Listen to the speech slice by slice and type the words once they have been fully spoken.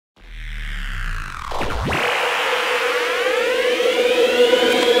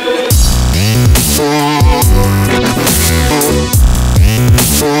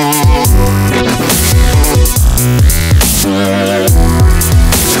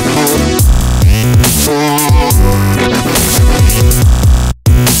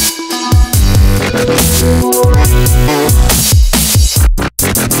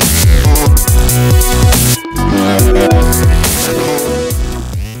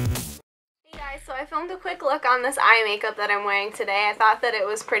I filmed a quick look on this eye makeup that I'm wearing today. I thought that it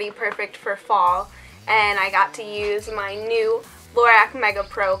was pretty perfect for fall, and I got to use my new Lorac Mega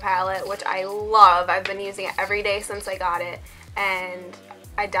Pro palette, which I love. I've been using it every day since I got it, and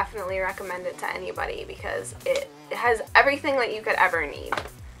I definitely recommend it to anybody because it has everything that you could ever need.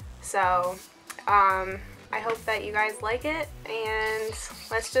 So I hope that you guys like it, and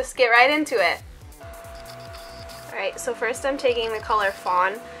let's just get right into it. Alright, so first I'm taking the color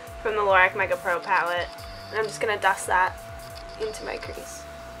Fawn from the Lorac Mega Pro palette, and I'm just going to dust that into my crease.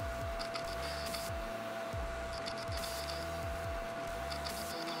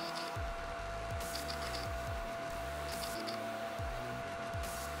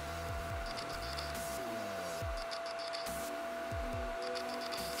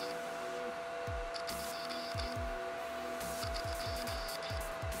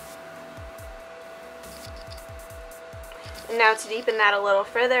 And now to deepen that a little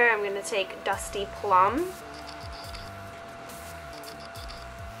further, I'm going to take Dusty Plum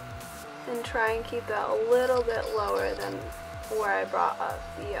and try and keep that a little bit lower than where I brought up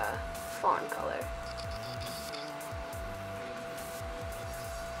the fawn color.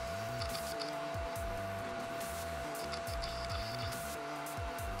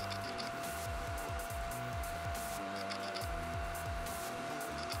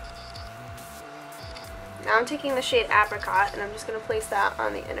 Now I'm taking the shade Apricot, and I'm just going to place that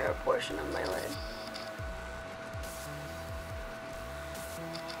on the inner portion of my lid.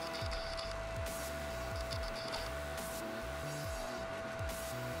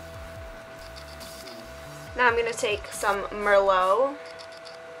 Now I'm going to take some Merlot.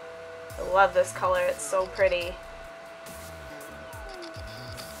 I love this color, it's so pretty.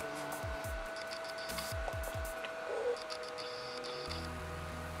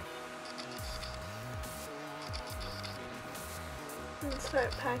 And start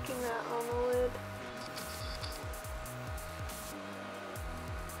packing that on the lid.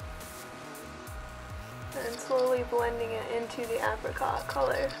 And slowly blending it into the apricot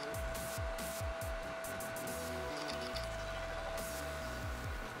color.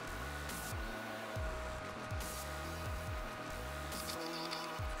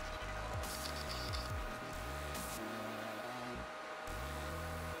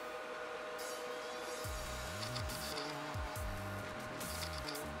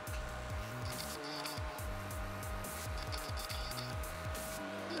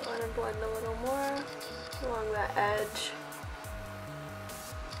 And blend a little more along that edge.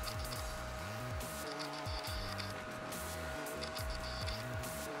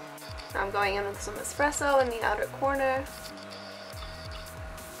 Now I'm going in with some espresso in the outer corner.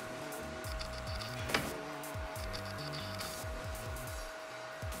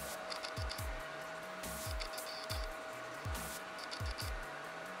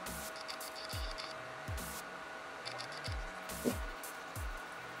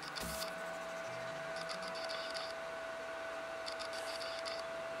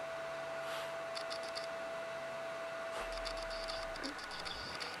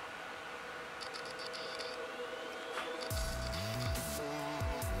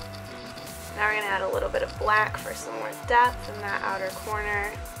 Now we're going to add a little bit of black for some more depth in that outer corner.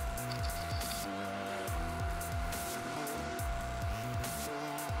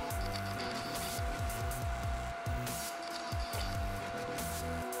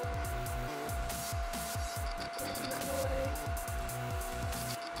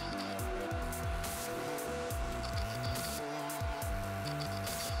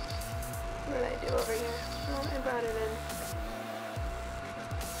 What did I do over here? Oh, I brought it in.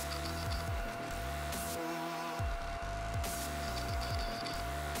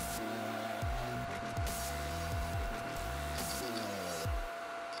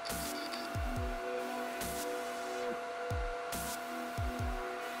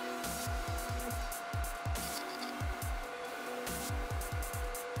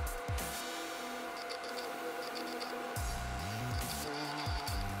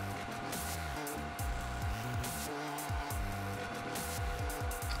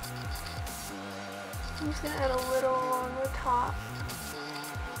 I'm just going to add a little along the top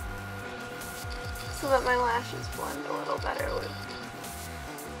so that my lashes blend a little better with it.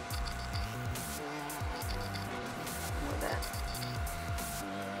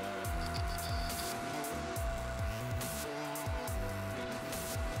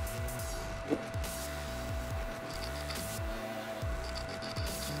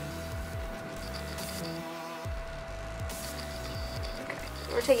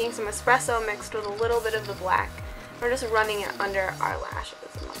 We're taking some espresso mixed with a little bit of the black. We're just running it under our lashes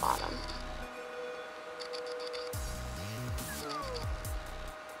in the bottom.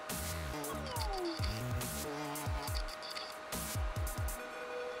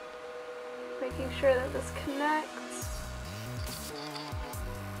 making sure that this connects.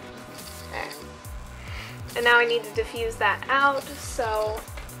 There. And now I need to diffuse that out, so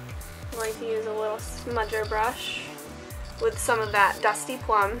I'm going to use a little smudger brush with some of that Dusty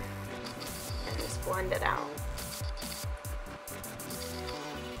Plum and just blend it out.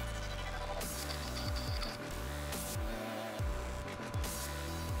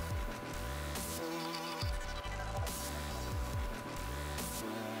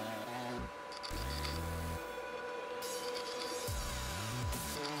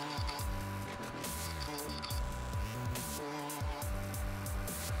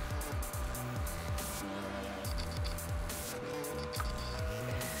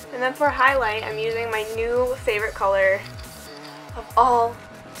 And then for highlight, I'm using my new favorite color of all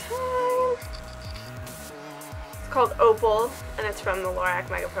time. It's called Opal, and it's from the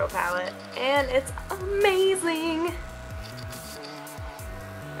Lorac Mega Pro palette, and it's amazing.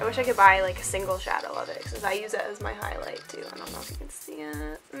 I wish I could buy like a single shadow of it, because I use it as my highlight too. I don't know if you can see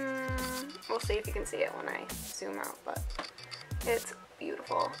it. We'll see if you can see it when I zoom out, but it's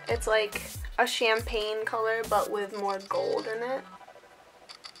beautiful. It's like a champagne color, but with more gold in it.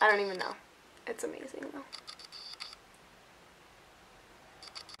 I don't even know. It's amazing though.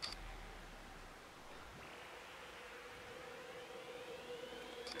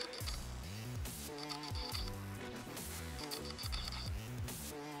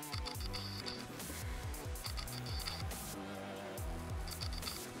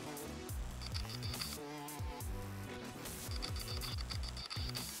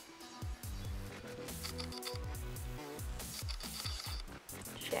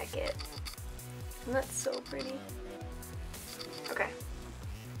 Check it. And that's so pretty. Okay.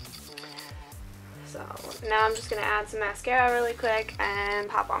 So now I'm just gonna add some mascara really quick and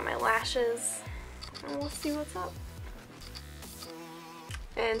pop on my lashes, and we'll see what's up.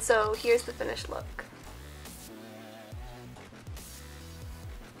 And so here's the finished look.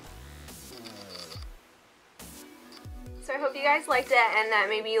 So I hope you guys liked it and that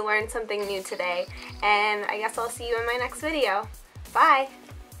maybe you learned something new today. And I guess I'll see you in my next video. Bye!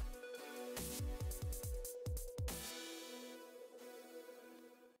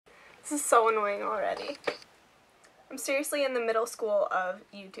 This is so annoying already. I'm seriously in the middle school of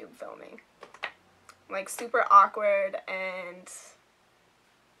YouTube filming. Like super awkward and...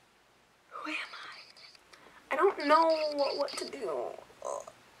 Who am I? I don't know what to do. Ugh.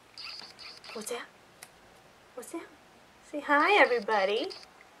 What's that? What's that? Say hi, everybody.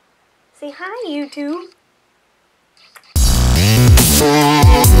 Say hi, YouTube. See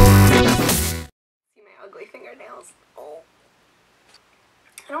my ugly fingernails. Oh.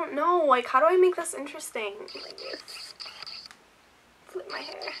 I don't know, like, how do I make this interesting? Like this. Flip my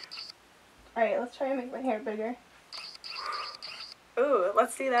hair. Alright, let's try to make my hair bigger. Ooh,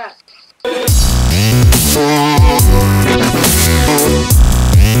 let's do that.